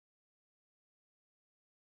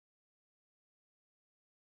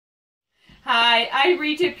Hi, I'm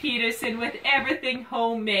Rita Peterson with Everything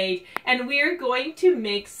Homemade, and we're going to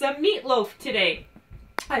make some meatloaf today.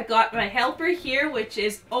 I've got my helper here, which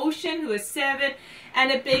is Ocean, who is 7,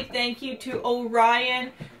 and a big thank you to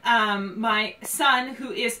Orion, my son,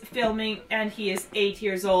 who is filming, and he is 8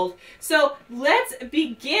 years old. So let's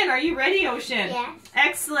begin. Are you ready, Ocean? Yes.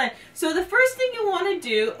 Excellent. So the first thing you want to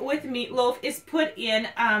do with meatloaf is put in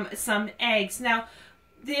some eggs. Now,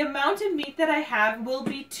 the amount of meat that I have will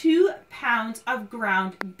be 2 pounds of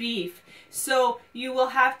ground beef. So you will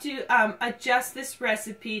have to adjust this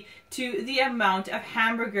recipe to the amount of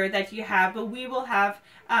hamburger that you have, but we will have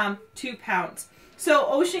 2 pounds. So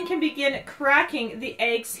Ocean can begin cracking the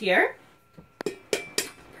eggs here.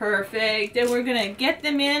 Perfect. And we're going to get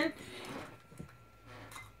them in.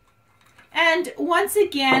 And once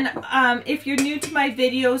again, if you're new to my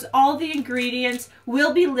videos, all the ingredients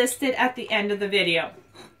will be listed at the end of the video.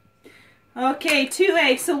 Okay, 2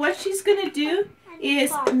 eggs. So what she's going to do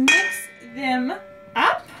is mix them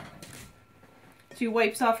up. She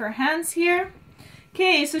wipes off her hands here.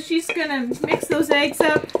 Okay, so she's going to mix those eggs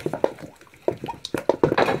up.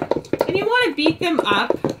 And you want to beat them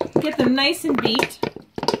up. Get them nice and beat.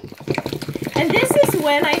 And this is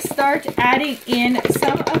when I start adding in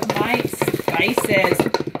some of my spices.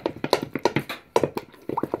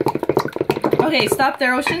 Okay, stop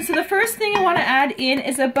there, Ocean. So the first thing I want to add in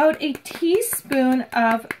is about a teaspoon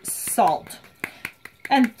of salt.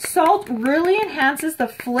 And salt really enhances the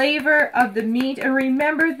flavor of the meat. And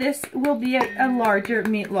remember, this will be a larger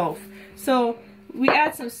meatloaf. So we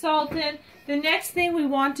add some salt in. The next thing we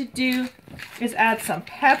want to do is add some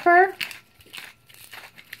pepper.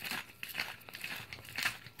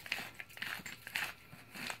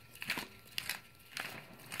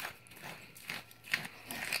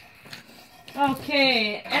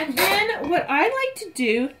 Okay, and then what I like to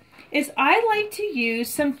do is I like to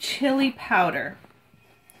use some chili powder.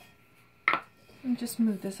 Let me just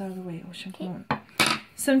move this out of the way, Ocean. Come on.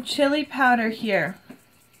 Some chili powder here.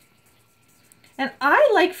 And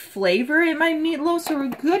I like flavor in my meatloaf, so a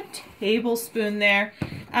good tablespoon there.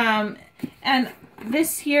 And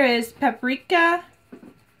this here is paprika.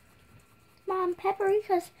 Mom,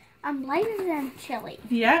 paprika's lighter than chili.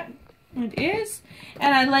 Yeah. It is.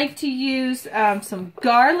 And I like to use some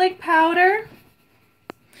garlic powder.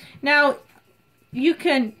 Now, you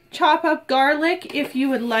can chop up garlic if you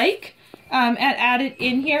would like and add it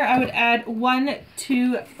in here. I would add 1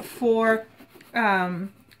 to 4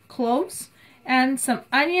 cloves and some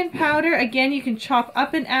onion powder. Again, you can chop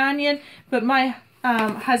up an onion, but my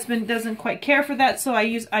husband doesn't quite care for that, so I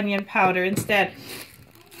use onion powder instead.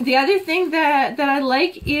 The other thing that I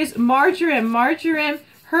like is marjoram. Marjoram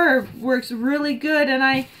herb works really good, and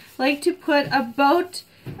I like to put about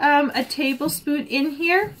a tablespoon in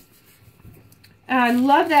here. I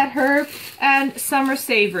love that herb. And summer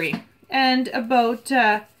savory, and about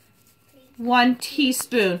 1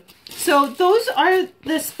 teaspoon. So those are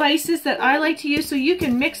the spices that I like to use, so you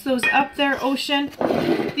can mix those up there, Ocean.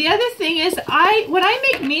 The other thing is, when I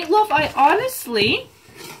make meatloaf, I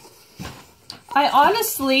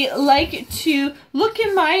honestly like to look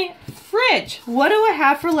in my fridge. What do I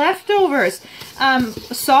have for leftovers?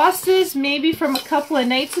 Sauces maybe from a couple of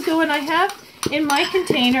nights ago, and I have in my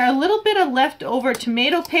container a little bit of leftover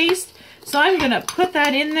tomato paste, so I'm going to put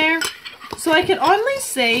that in there. So I can only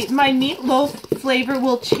say my meatloaf flavor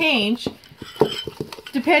will change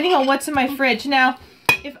depending on what's in my fridge. Now,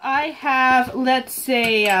 if I have, let's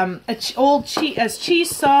say, old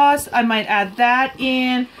cheese sauce, I might add that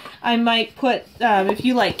in. I might put, if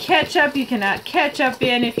you like ketchup, you can add ketchup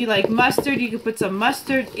in. If you like mustard, you can put some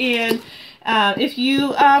mustard in. If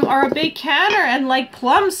you are a big canner and like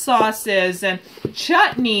plum sauces and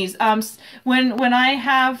chutneys, when I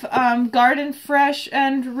have garden fresh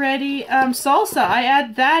and ready salsa, I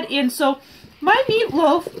add that in. So my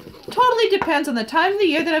meatloaf totally depends on the time of the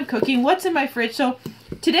year that I'm cooking, what's in my fridge. So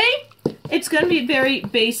today, it's going to be very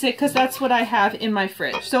basic because that's what I have in my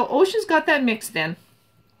fridge. So Ocean's got that mixed in.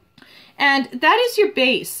 And that is your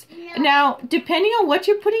base. Yeah. Now, depending on what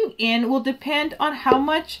you're putting in will depend on how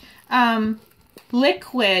much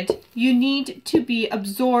liquid you need to be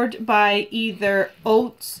absorbed by either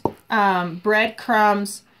oats,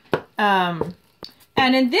 breadcrumbs,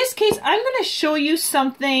 and in this case, I'm going to show you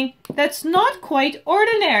something that's not quite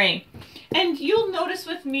ordinary. And you'll notice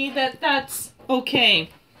with me that that's okay.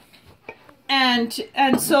 And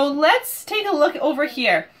so let's take a look over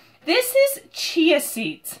here. This is chia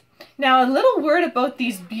seeds. Now, a little word about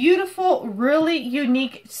these beautiful, really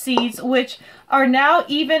unique seeds, which are now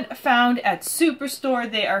even found at Superstore.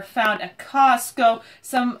 They are found at Costco,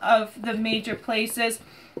 some of the major places.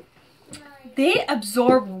 they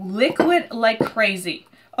absorb liquid like crazy.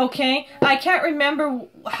 Okay, I can't remember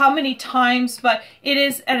how many times, but it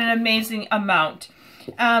is at an amazing amount.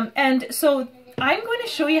 And so I'm going to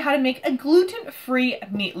show you how to make a gluten-free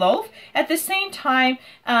meatloaf. At the same time,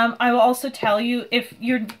 I will also tell you if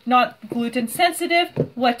you're not gluten sensitive,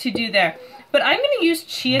 what to do there. But I'm going to use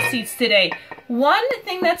chia seeds today. One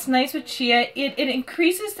thing that's nice with chia, it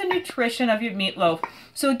increases the nutrition of your meatloaf.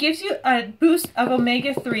 So it gives you a boost of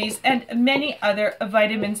omega-3s and many other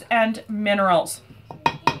vitamins and minerals.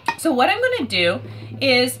 So what I'm going to do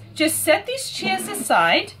is just set these chias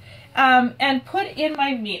aside and put in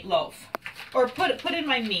my meatloaf. Or put in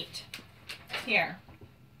my meat. Here.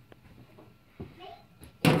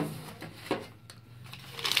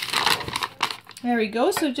 There we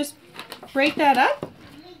go. So just break that up.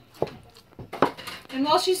 And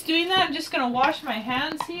while she's doing that, I'm just going to wash my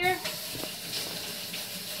hands here.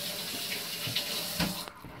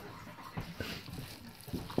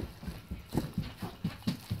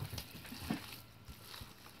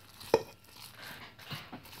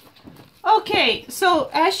 Okay, so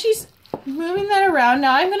as she's moving that around,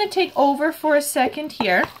 now I'm going to take over for a second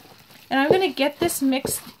here, and I'm going to get this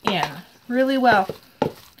mixed in really well.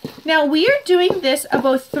 Now we are doing this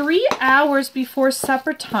about 3 hours before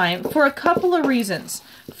supper time for a couple of reasons.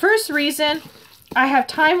 First reason, I have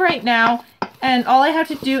time right now, and all I have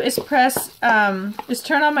to do is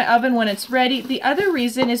turn on my oven when it's ready. The other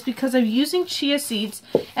reason is because I'm using chia seeds,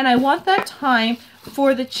 and I want that time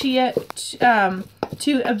for the chia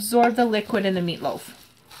to absorb the liquid in the meatloaf.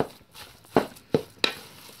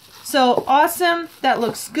 So awesome, that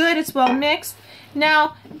looks good, it's well mixed.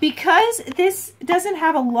 Now, because this doesn't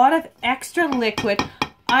have a lot of extra liquid,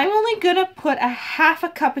 I'm only gonna put a half a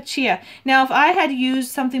cup of chia. Now, if I had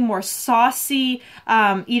used something more saucy,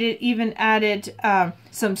 even added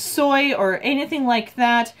some soy or anything like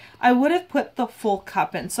that, I would have put the full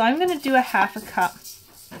cup in. So I'm gonna do a half a cup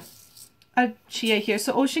of chia here.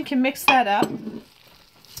 So Ocean can mix that up.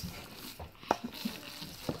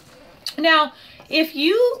 Now, if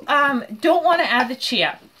you don't want to add the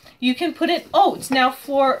chia, you can put in oats. Now,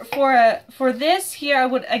 for this here, I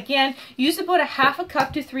would again use about a half a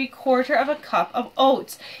cup to 3/4 of a cup of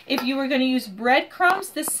oats. If you were going to use breadcrumbs,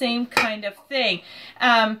 the same kind of thing.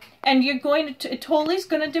 And you're going to it totally is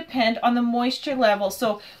going to depend on the moisture level.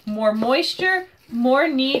 So more moisture, more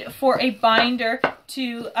need for a binder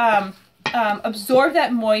to absorb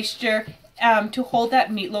that moisture. To hold that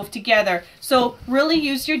meatloaf together. So really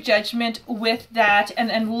use your judgment with that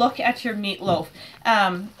and look at your meatloaf.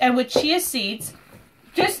 And with chia seeds,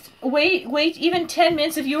 just wait even 10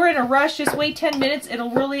 minutes. If you were in a rush, just wait 10 minutes. It'll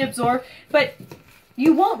really absorb. But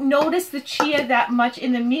you won't notice the chia that much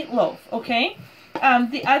in the meatloaf, okay?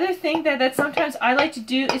 The other thing that sometimes I like to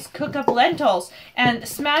do is cook up lentils and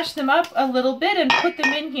smash them up a little bit and put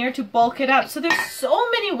them in here to bulk it up. So there's so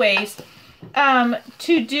many ways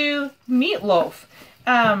to do meatloaf.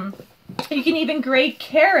 You can even grate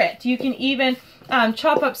carrot. You can even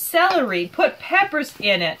chop up celery, put peppers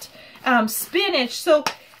in it, spinach. So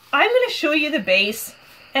I'm going to show you the base,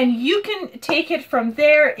 and you can take it from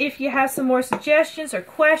there. If you have some more suggestions or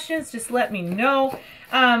questions, just let me know.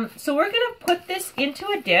 So we're going to put this into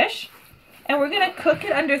a dish, and we're going to cook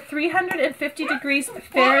it under 350 degrees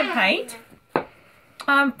Fahrenheit.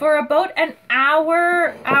 For about an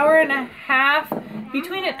hour, hour and a half,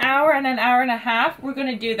 between an hour and an hour and a half, we're going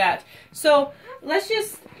to do that. So let's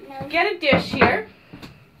just get a dish here.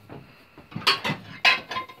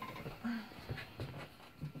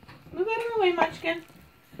 Move out of the way, Munchkin.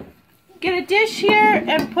 Get a dish here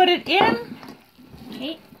and put it in.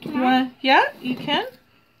 Okay, can I? Yeah, you can.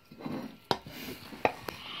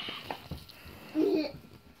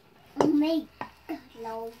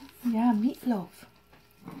 Meatloaf. Yeah, meatloaf.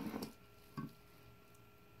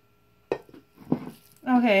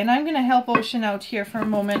 Okay, and I'm going to help Ocean out here for a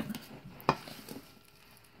moment.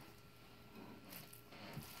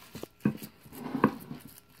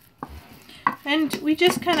 And we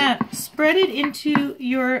just kind of spread it into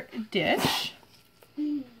your dish.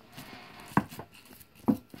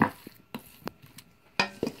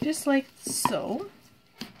 Just like so.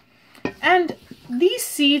 And these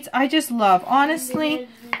seeds I just love. Honestly,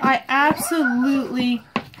 I absolutely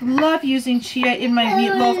love using chia in my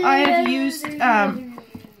meatloaf. I have used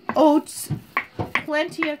oats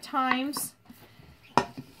plenty of times,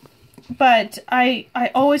 but I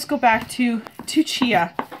always go back to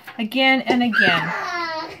chia again and again.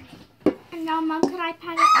 And now, Mom, could I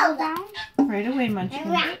pat it all down? Right away,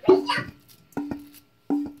 Munchkin.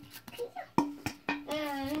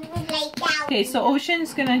 Okay, so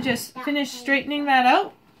Ocean's gonna just finish straightening that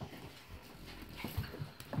out.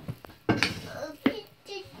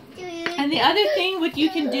 And the other thing what you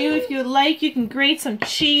can do if you like, you can grate some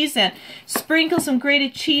cheese and sprinkle some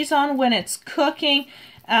grated cheese on when it's cooking.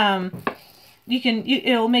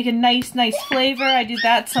 It'll make a nice flavor. I do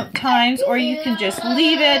that sometimes, or you can just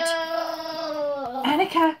leave it.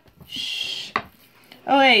 Annika, shh.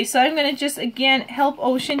 Okay, so I'm gonna just again help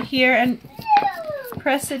Ocean here and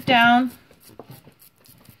press it down.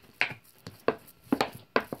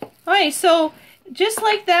 Alright, so just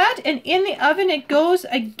like that, and in the oven it goes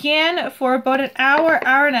again for about an hour,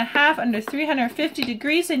 hour and a half under 350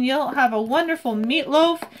 degrees, and you'll have a wonderful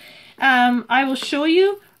meatloaf. I will show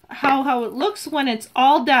you how it looks when it's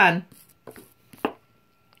all done.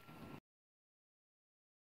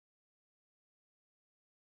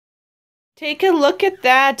 Take a look at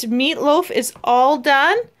that. Meatloaf is all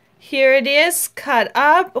done. Here it is, cut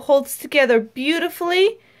up, holds together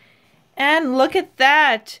beautifully. And look at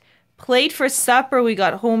that. Plate for supper. We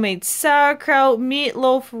got homemade sauerkraut,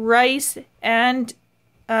 meatloaf, rice, and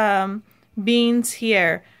beans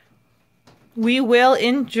here. We will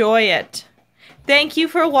enjoy it. Thank you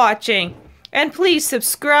for watching. And please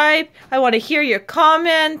subscribe. I want to hear your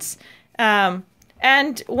comments. And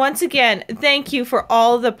once again, thank you for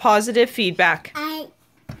all the positive feedback.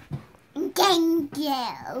 Thank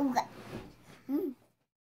you.